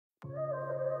Hola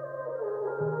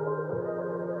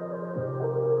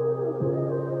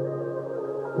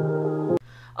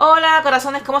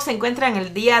corazones, ¿cómo se encuentran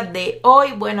el día de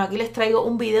hoy? Bueno, aquí les traigo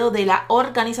un video de la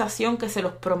organización que se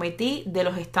los prometí de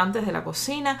los estantes de la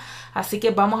cocina, así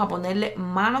que vamos a ponerle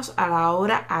manos a la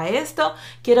obra a esto.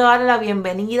 Quiero darle la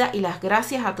bienvenida y las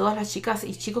gracias a todas las chicas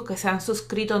y chicos que se han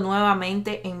suscrito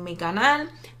nuevamente en mi canal.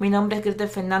 Mi nombre es Gretel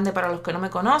Fernández para los que no me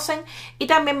conocen y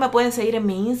también me pueden seguir en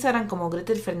mi Instagram como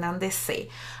Gretel Fernández C.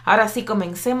 Ahora sí,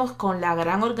 comencemos con la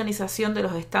gran organización de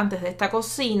los estantes de esta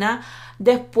cocina.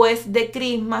 Después de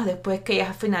CRISTMAS, después que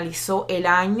ya finalizó el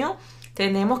año,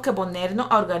 tenemos que ponernos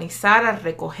a organizar, a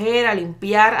recoger, a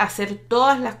limpiar, a hacer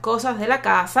todas las cosas de la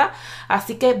casa.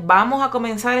 Así que vamos a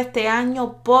comenzar este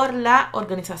año por la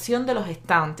organización de los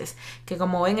estantes, que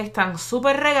como ven están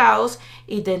súper regados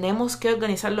y tenemos que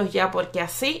organizarlos ya porque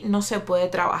así no se puede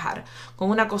trabajar.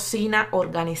 Con una cocina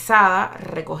organizada,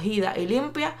 recogida y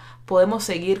limpia, podemos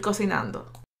seguir cocinando.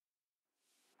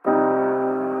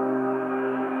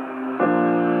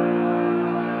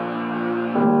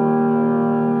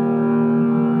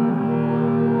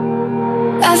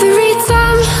 Every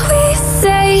time we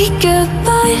say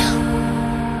goodbye,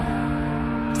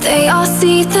 they all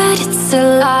see that it's a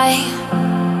lie.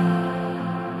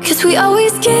 'Cause we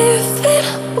always give it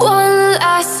one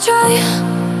last try.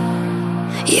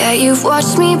 Yeah, you've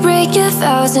watched me break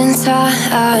 1,000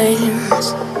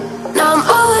 times. Now I'm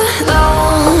all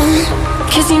alone,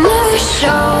 'cause you never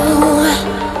show.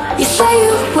 You say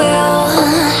you will,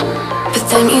 but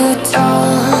then you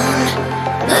don't.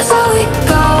 That's how it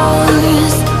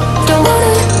goes. Don't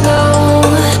wanna know.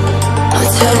 I'm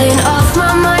turning off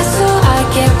my mind so I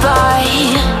get by.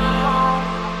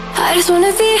 I just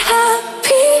wanna be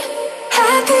happy,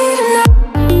 happy tonight.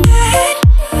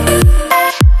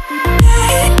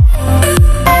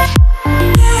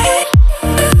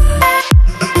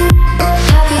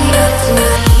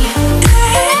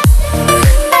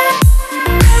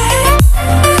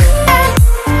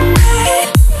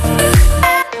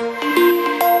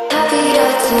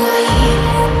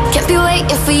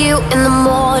 In the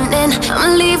morning,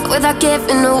 I'ma leave without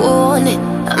giving a warning.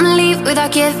 I'ma leave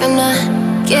without giving a.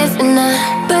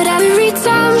 But every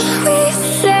time we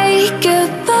say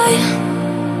goodbye,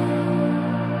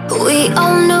 we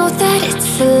all know that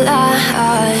it's a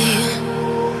lie.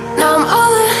 Now I'm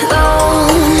all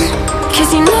alone,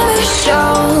 'cause you never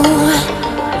show.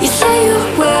 You say you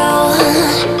will,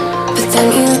 but then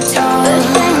you don't.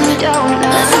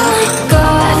 That's how it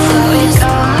goes.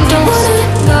 Don't wanna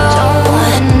know.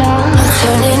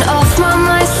 Turning off my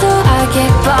mind so I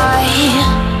get by.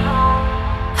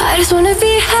 I just wanna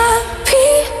be happy,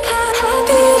 happy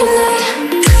tonight.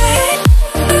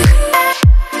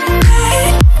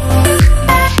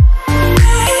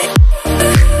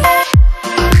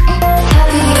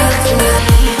 Happier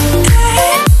tonight.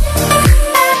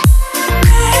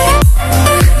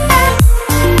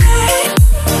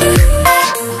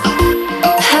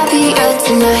 Happier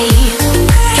tonight.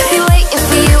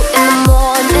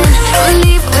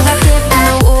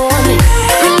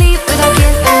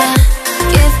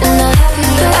 Happy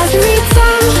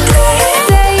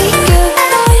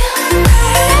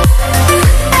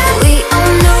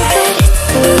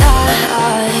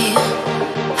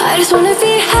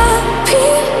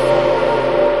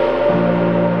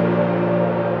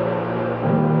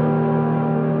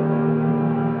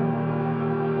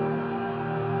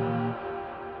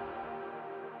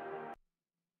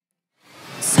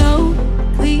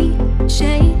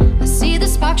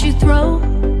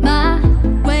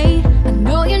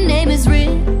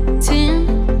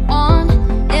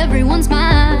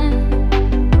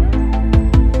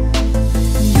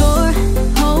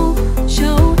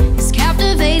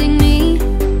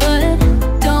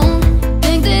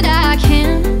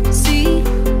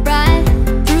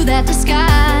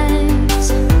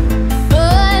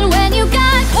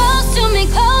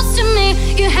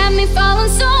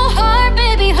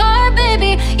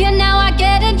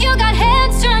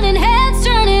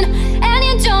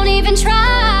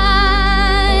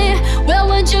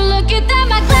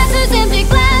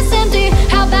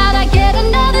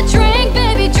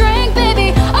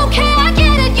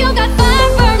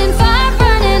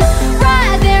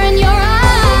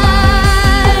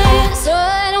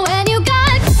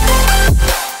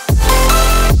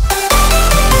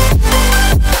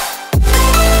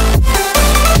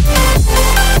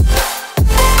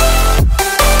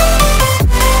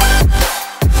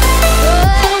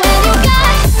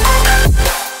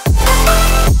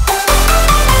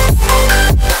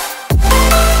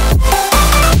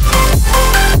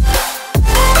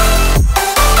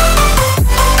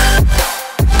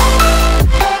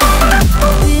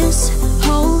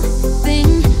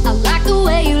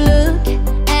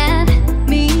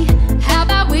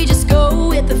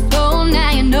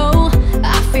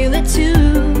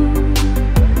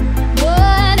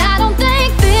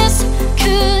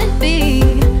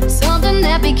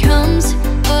becomes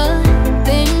a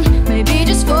thing, maybe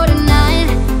just for tonight,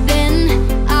 then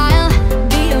I'll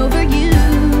be over you.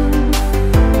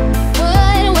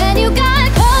 But when you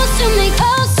got close to me,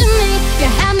 you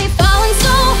had me falling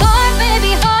so hard,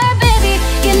 baby,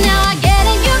 yeah, now I get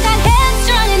it, you got heads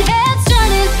turning,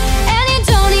 and you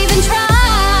don't even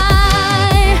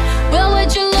try. Well,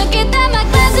 would you look at that, my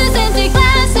glass is empty,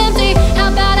 how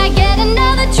about I get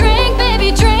another drink, baby,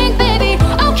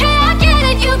 okay, I get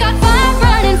it, you got fire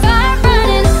running,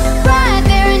 right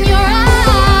there in your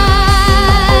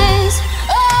eyes,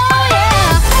 oh yeah.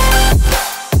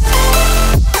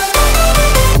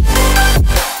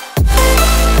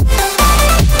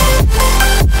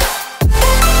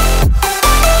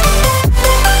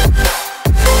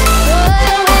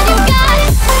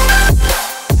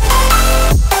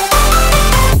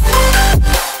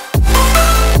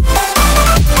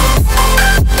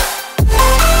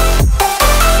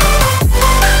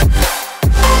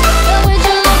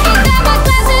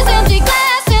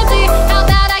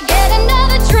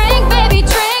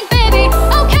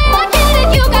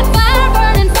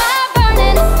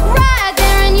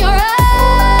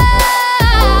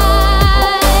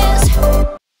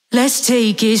 Let's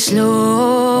take it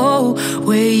slow.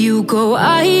 Where you go,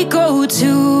 I go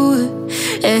too.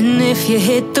 And if you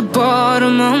hit the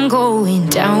bottom, I'm going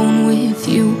down with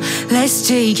you. Let's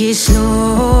take it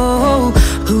slow.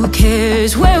 Who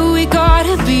cares where we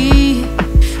gotta be?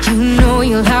 You know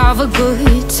you'll have a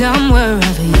good time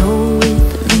wherever you're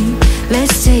with me.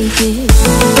 Let's take it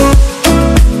slow.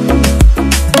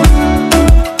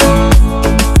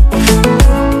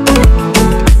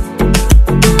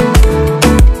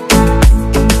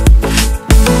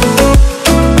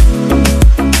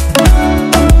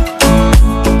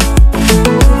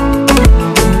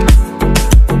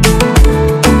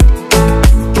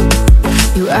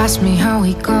 Ask me how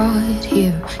we got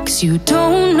here, 'cause you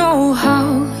don't know how.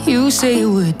 You say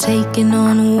we're taking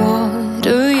on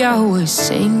water, yeah, we're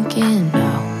sinking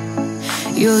now.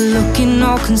 You're looking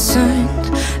all concerned,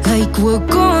 like we're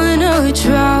gonna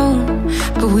drown.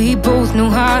 But we both know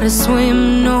how to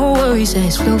swim, no worries,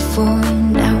 let's flow for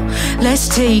now. Let's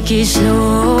take it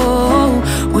slow.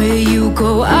 Where you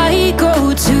go, I go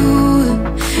too.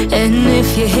 And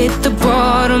if you hit the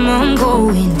bottom, I'm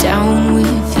going down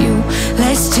with you.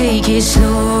 Let's take it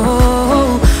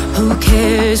slow. Who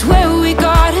cares where we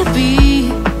gotta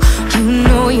be? You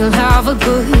know you'll have a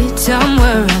good time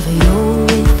wherever you're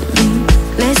with me.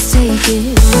 Let's take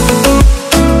it slow.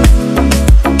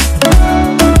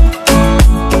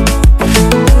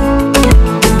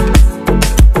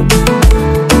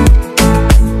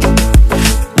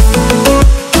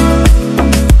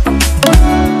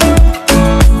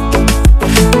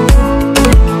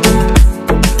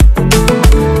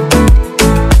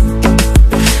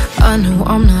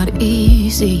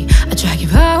 I drag you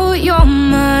out your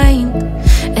mind,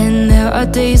 and there are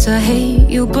days I hate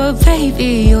you, but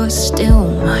baby, you're still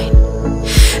mine.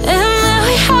 And then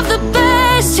we have the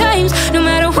best times, no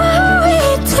matter what we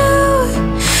do.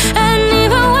 And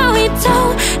even when we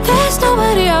don't, there's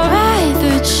nobody I'd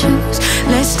rather choose.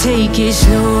 Let's take it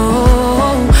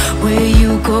slow. Where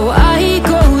you go, I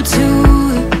go too.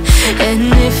 And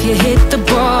if you hit the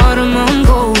bottom, I'm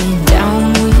going down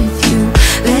with you.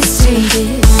 Let's take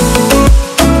it slow.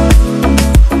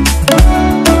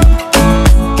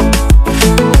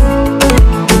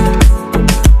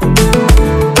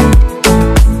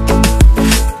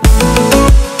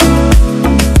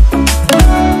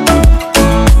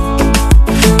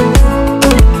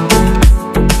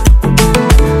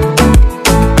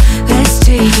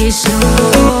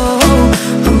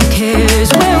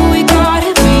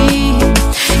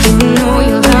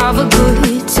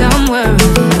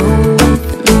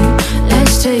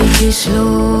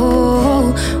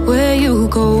 Slow, where you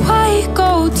go, I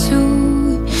go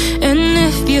too. And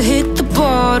if you hit the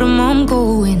bottom, I'm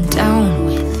going down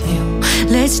with you.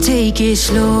 Let's take it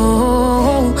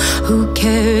slow. Who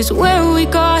cares where we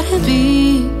gotta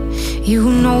be? You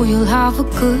know you'll have a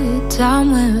good time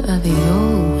wherever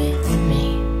you're with me.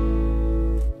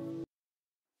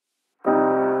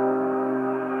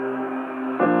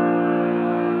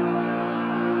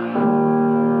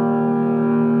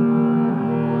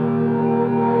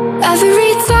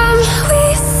 Every time we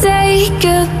say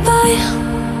goodbye,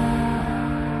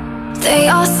 they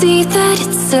all see that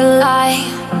it's a lie.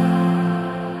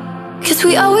 'Cause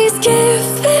we always give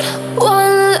it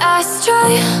one last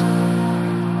try.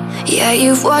 Yeah,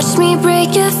 you've watched me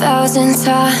break 1,000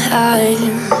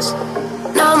 times.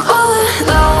 Now I'm all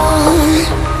alone,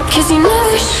 'cause you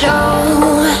never show.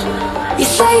 You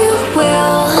say you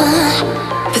will,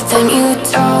 but then you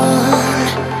don't.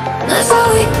 That's how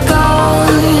it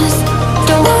goes.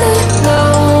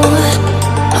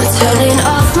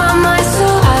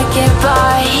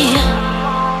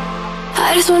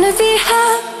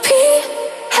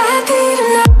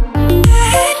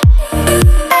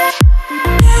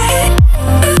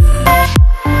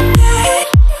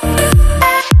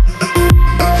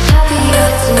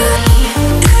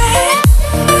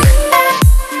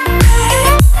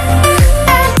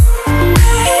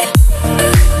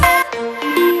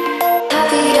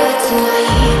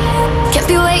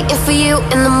 waiting for you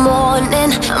in the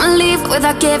morning. I'ma leave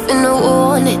without giving a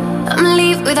warning. I'ma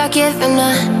leave without giving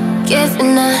a.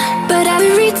 But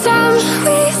every time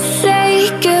we say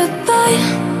goodbye,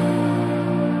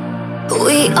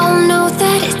 we all know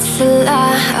that it's a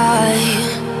lie.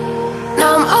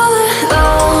 Now I'm all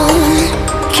alone,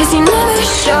 'cause you never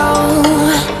show.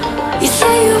 You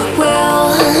say you will,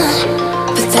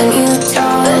 but then you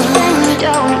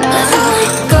don't. That's how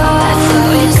it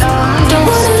goes. Don't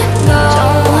wanna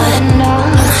know.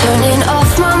 I'm turning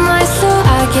off my mind so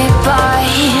I get by.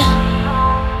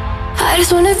 I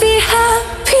just wanna be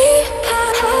happy,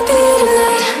 happy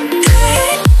tonight.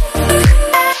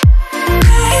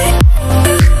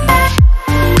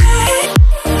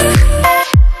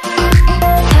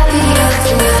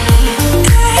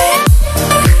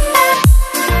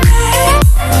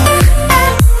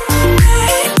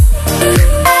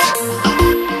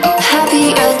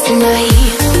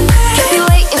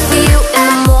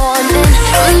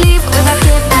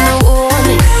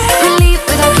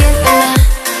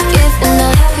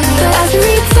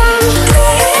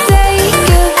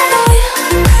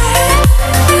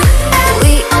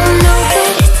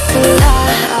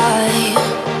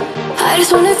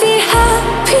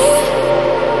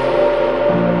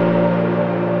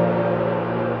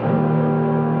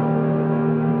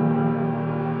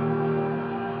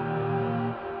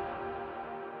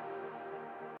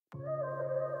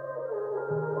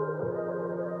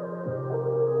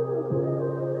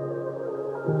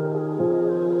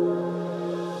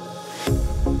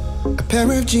 Pair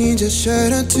of jeans, a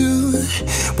shirt or two.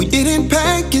 We didn't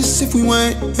pack as if we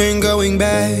weren't going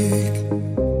back.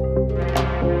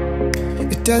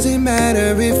 It doesn't matter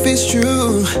if it's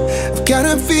true. I've got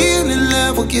a feeling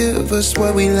love will give us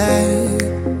what we lack.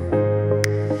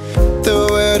 The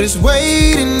world is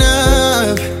waiting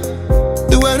up.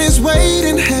 The world is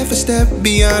waiting half a step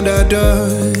beyond our door.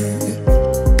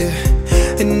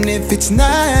 Yeah. And if it's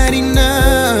not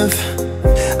enough,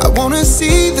 I wanna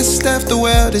see the stuff the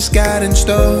world has got in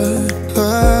store.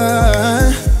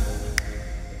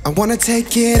 I wanna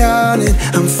take it all in,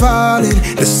 I'm falling.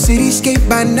 The cityscape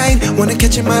by night, wanna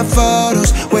catch in my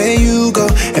photos. Where you go,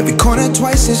 every corner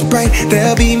twice as bright.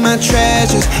 They'll be my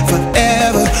treasures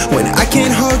forever. When I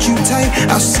can't hold you tight,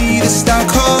 I'll see the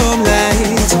Stockholm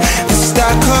lights. The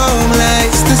Stockholm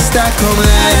lights, the Stockholm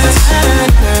lights.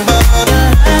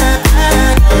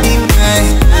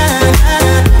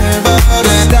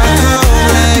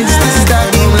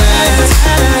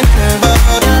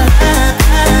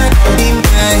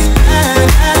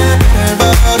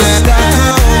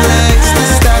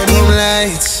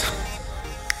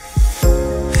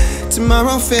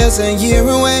 Tomorrow feels a year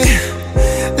away,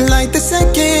 like the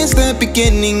seconds, the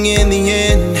beginning and the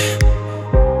end.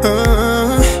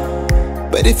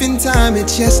 But if in time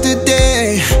it's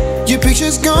yesterday, your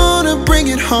picture's gonna bring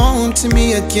it home to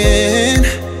me again.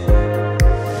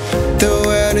 The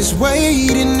world is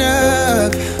waiting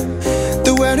up.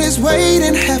 The world is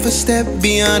waiting half a step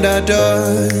beyond our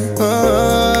door.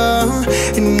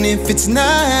 And if it's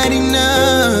not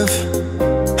enough,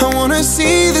 I wanna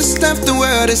see the stuff the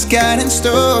world has got in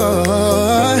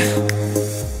store.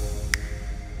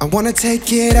 I wanna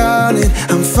take it all in,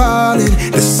 I'm falling.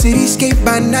 The cityscape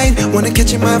by night, wanna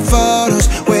catch in my photos.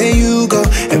 Where you go,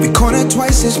 every corner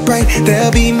twice as bright.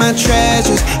 They'll be my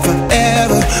treasures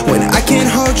forever. When I can't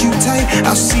hold you tight,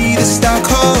 I'll see the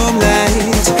Stockholm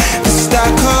lights. The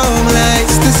Stockholm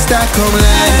lights, the Stockholm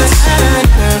lights.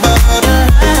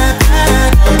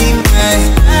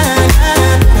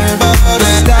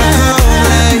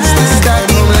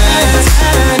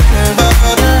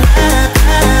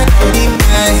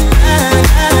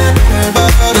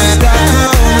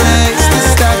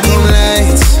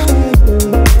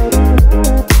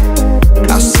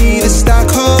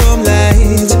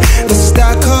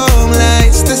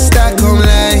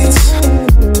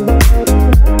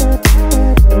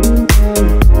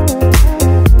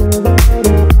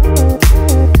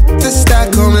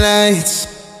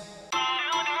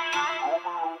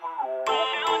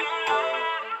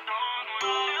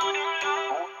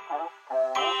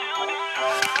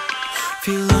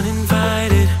 Feel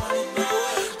uninvited.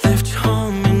 Left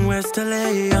home in West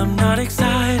LA, I'm not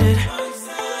excited.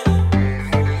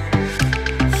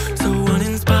 So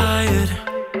uninspired.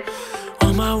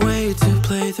 On my way to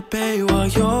play the bay while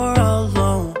you're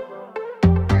alone.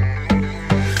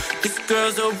 This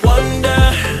girl's a wonder.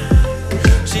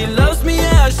 She loves me,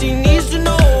 yeah, she needs to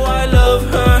know I love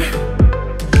her.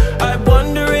 I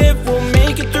wonder if we'll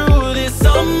make it through this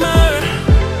summer.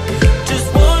 Just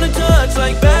wanna touch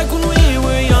like back when we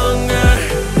were younger.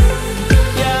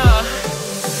 Yeah.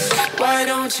 Why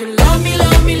don't you love me,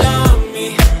 love me, love me?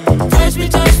 Touch me,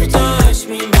 touch me, touch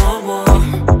me no more.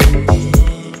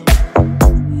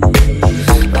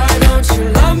 Why don't you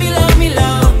love me, love me,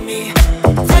 love me?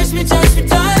 Touch me, touch me,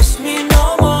 touch me no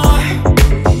more.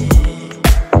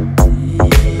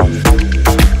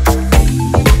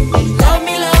 Love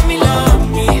me, love me, love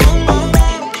me.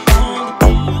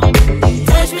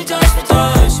 Touch me, touch me,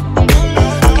 touch me.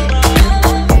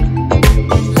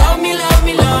 Love me, love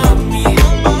me, love me.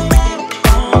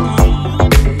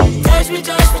 Touch me,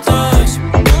 touch me, touch me.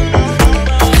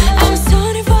 I'm so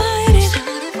divided,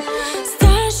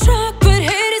 starstruck, but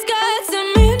hate has got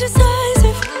some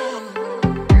indecisive.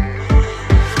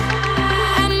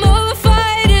 I'm over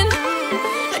fighting,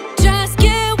 I just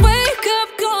can't wake up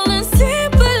cold and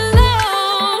sleep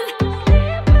alone.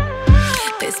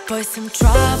 This boy's some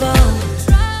trouble.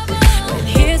 When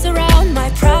he's around, my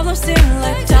problems seem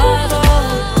like double.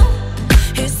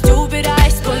 His stupid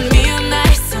eyes put me on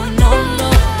ice, so no, no.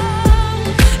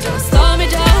 Don't slow me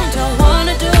down, don't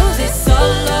wanna do this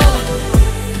solo.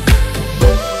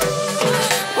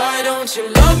 Why don't you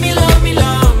love me, love me,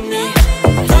 love me?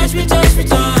 Touch me, touch me,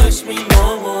 touch me no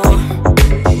more.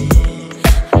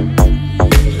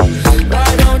 Why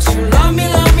don't you love me,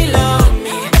 love me, love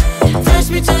me? Touch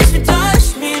me, touch me,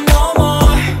 touch me no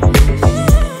more.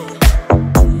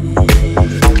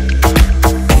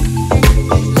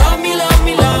 Love me, love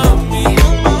me, love me.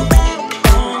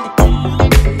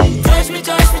 Touch me,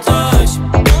 touch me, touch me.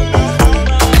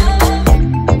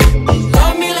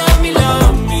 Love me, love me,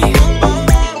 love me.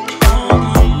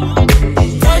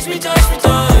 Touch me, touch me,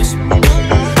 touch me.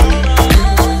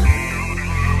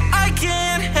 I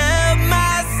can't help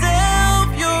myself,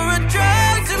 you're a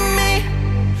drug to me.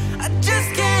 I just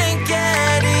can't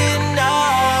get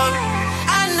enough.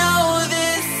 I know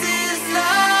this is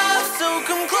love, so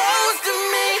come close to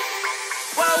me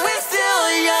while we're still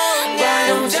young. Why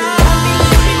don't you love me,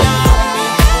 love me, love me?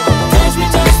 Touch me,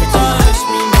 touch me, touch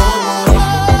me no more.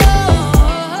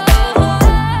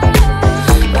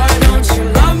 Why don't you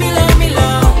love me, love me,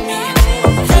 love me?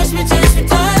 Touch me, touch me,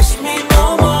 touch me no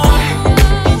more.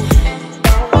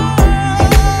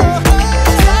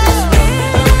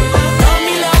 Love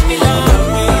me, love me, love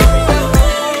me.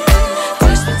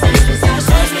 Touch me, touch me,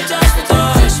 touch me, touch me,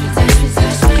 touch me, touch me,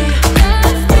 touch me.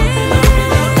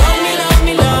 Love me, love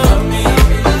me, love me.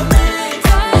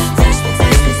 Touch me,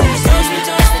 touch me, touch me,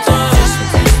 touch me, touch me,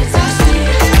 touch me, touch me.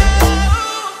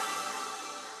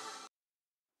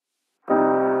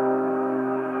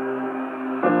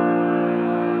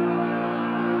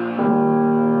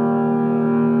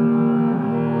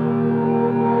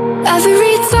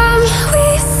 Every time we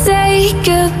say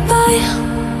goodbye,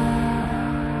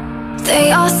 they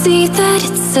all see that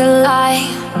it's a lie.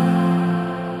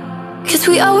 'Cause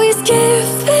we always give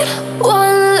it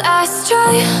one last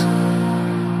try.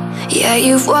 Yeah,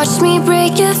 you've watched me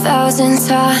break 1,000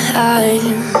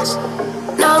 times.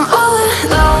 Now I'm all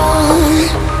alone,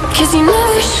 'cause you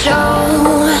never show.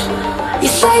 You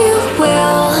say you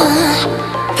will,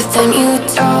 but then you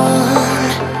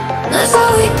don't. That's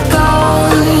how it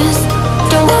goes.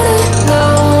 Don't wanna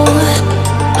know.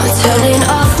 I'm turning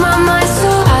off my mind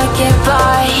so I get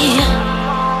by.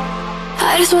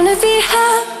 I just wanna be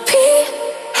happy,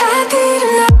 happy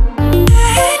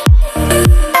tonight.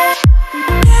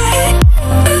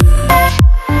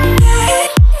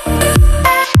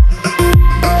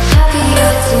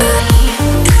 Happier tonight.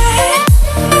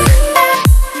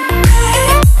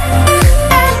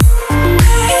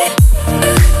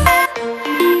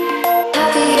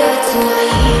 Happier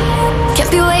tonight.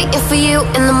 Can't be waiting for you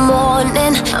in the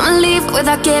morning. I'ma leave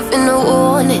without giving a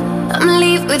warning. I'ma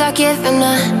leave without giving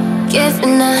a.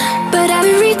 But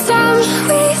every time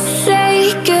we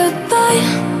say goodbye,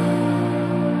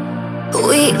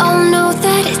 we all know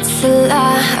that it's a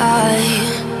lie.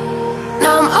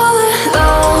 Now I'm all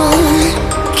alone,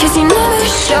 'cause you never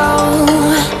show.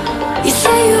 You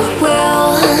say you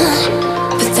will,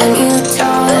 but then you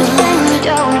don't.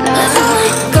 That's how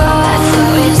it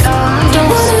goes. Don't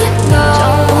wanna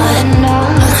know.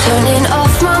 I'm turning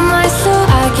off my mind so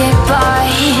I get by.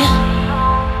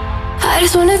 I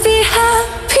just wanna be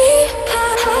happy,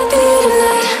 happy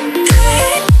tonight.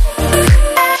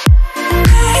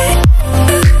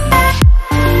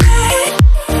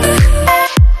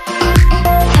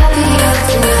 Happier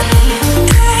tonight.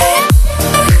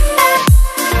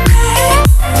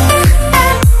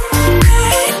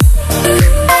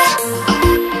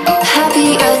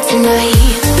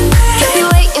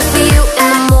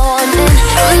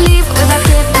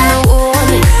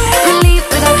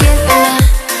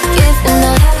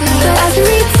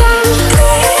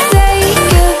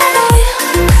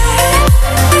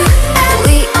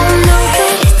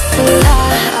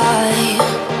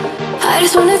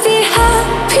 just wanna be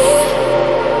happy.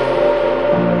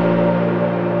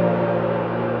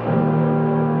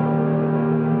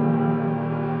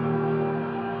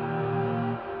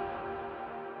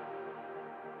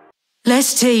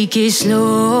 Let's take it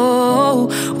slow.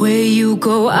 Where you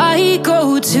go, I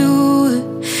go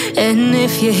too. And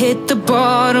if you hit the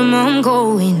bottom, I'm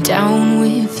going down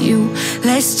with you.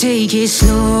 Let's take it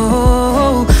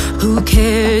slow. Who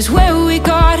cares where we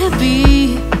gotta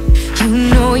be? You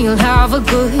know you'll have a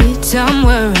good time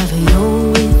wherever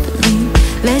you're with me.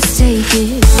 Let's take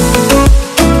it.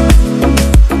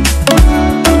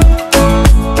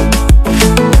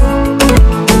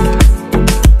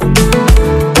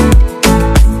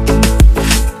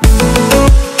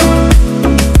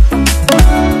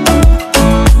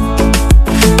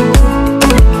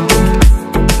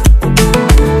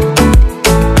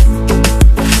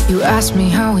 Ask me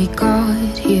how we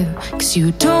got here, 'cause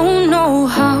you don't know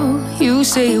how. You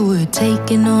say we're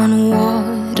taking on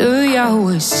water, yeah,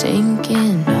 we're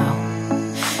sinking now.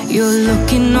 You're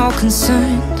looking all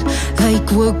concerned, like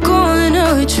we're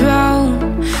gonna drown.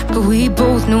 But we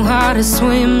both know how to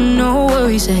swim, no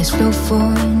worries, let's float for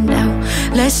now.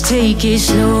 Let's take it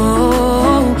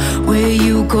slow. Where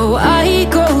you go, I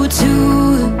go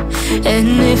too. And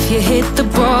if you hit the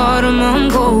bottom, I'm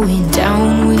going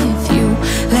down with you.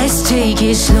 Let's take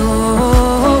it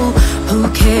slow. Who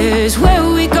cares where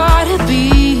we gotta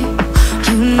be?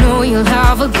 You know you'll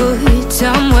have a good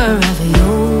time wherever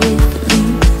you're with me.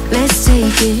 Let's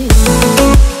take it.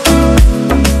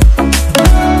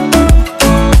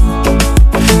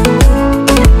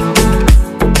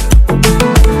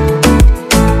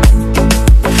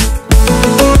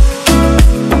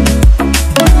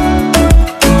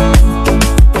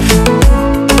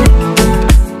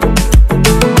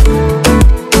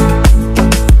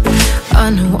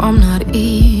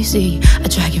 I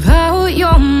drag you out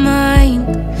your mind,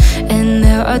 and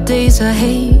there are days I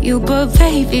hate you, but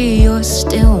baby, you're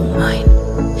still mine.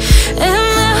 And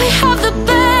then we have the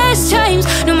best times,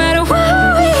 no matter what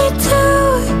we do.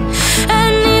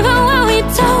 And even when we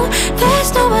don't, there's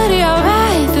nobody I'd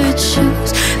rather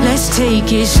choose. Let's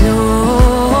take it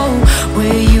slow.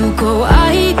 Where you go,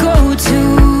 I go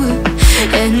too.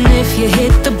 And if you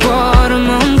hit the bottom,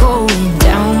 I'm going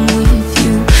down with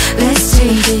you. Let's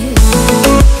take it.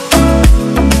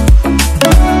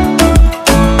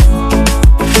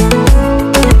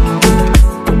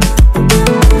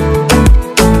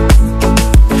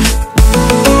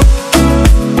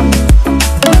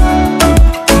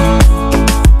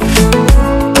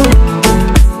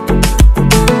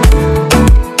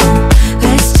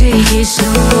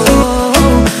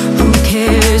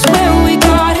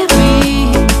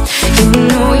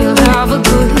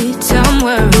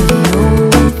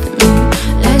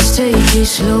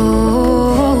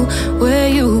 Slow, where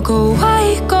you go,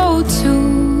 I go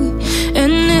too.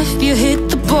 And if you hit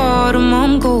the bottom,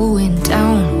 I'm going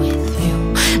down with you.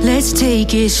 Let's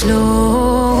take it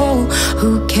slow.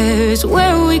 Who cares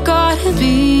where we gotta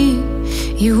be?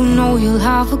 You know you'll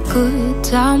have a good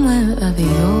time wherever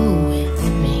you're with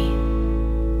me.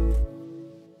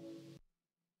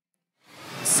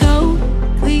 So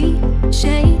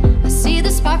cliche, I see the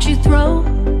sparks you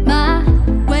throw.